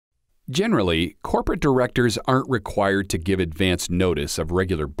Generally, corporate directors aren't required to give advance notice of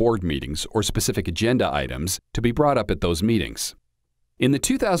regular board meetings or specific agenda items to be brought up at those meetings. In the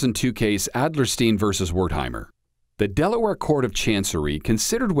 2002 case Adlerstein versus Wertheimer, the Delaware Court of Chancery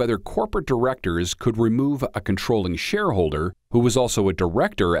considered whether corporate directors could remove a controlling shareholder who was also a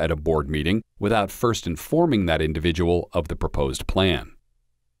director at a board meeting without first informing that individual of the proposed plan.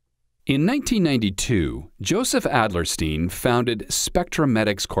 In 1992, Joseph Adlerstein founded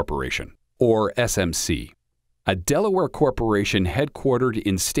Spectrumetics Corporation, or SMC, a Delaware corporation headquartered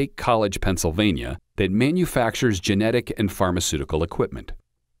in State College, Pennsylvania, that manufactures genetic and pharmaceutical equipment.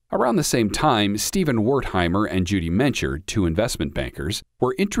 Around the same time, Stephen Wertheimer and Judy Mencher, two investment bankers,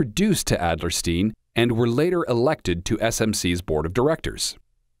 were introduced to Adlerstein and were later elected to SMC's board of directors.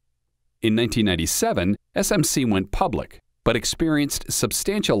 In 1997, SMC went public, but experienced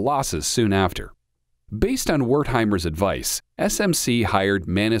substantial losses soon after. Based on Wertheimer's advice, SMC hired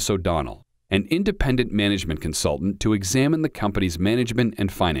Manus O'Donnell, an independent management consultant, to examine the company's management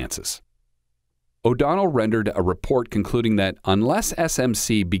and finances. O'Donnell rendered a report concluding that unless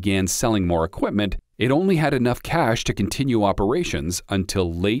SMC began selling more equipment, it only had enough cash to continue operations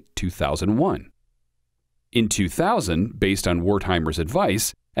until late 2001. In 2000, based on Wertheimer's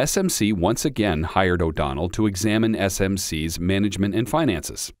advice, SMC once again hired O'Donnell to examine SMC's management and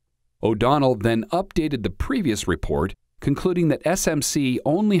finances. O'Donnell then updated the previous report, concluding that SMC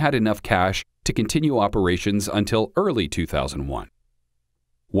only had enough cash to continue operations until early 2001.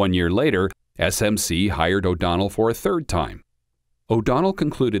 1 year later, SMC hired O'Donnell for a third time. O'Donnell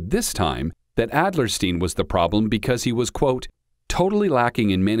concluded this time that Adlerstein was the problem because he was, quote, totally lacking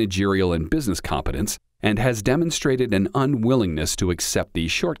in managerial and business competence and has demonstrated an unwillingness to accept these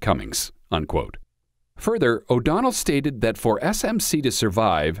shortcomings, unquote. Further, O'Donnell stated that for SMC to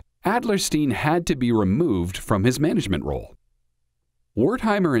survive, Adlerstein had to be removed from his management role.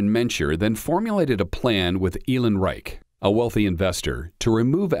 Wertheimer and Mencher then formulated a plan with Elon Reich, a wealthy investor, to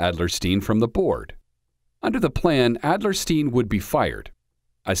remove Adlerstein from the board. Under the plan, Adlerstein would be fired.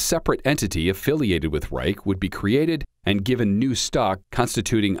 A separate entity affiliated with Reich would be created and given new stock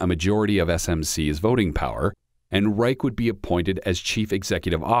constituting a majority of SMC's voting power, and Reich would be appointed as chief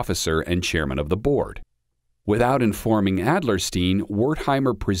executive officer and chairman of the board. Without informing Adlerstein,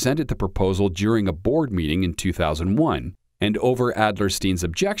 Wertheimer presented the proposal during a board meeting in 2001, and over Adlerstein's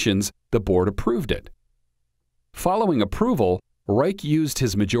objections, the board approved it. Following approval, Reich used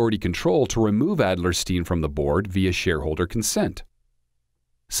his majority control to remove Adlerstein from the board via shareholder consent.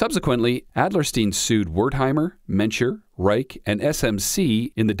 Subsequently, Adlerstein sued Wertheimer, Mencher, Reich, and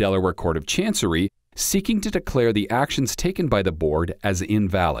SMC in the Delaware Court of Chancery, seeking to declare the actions taken by the board as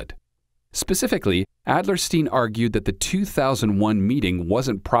invalid. Specifically, Adlerstein argued that the 2001 meeting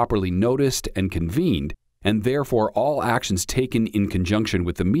wasn't properly noticed and convened, and therefore all actions taken in conjunction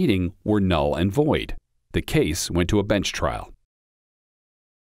with the meeting were null and void. The case went to a bench trial.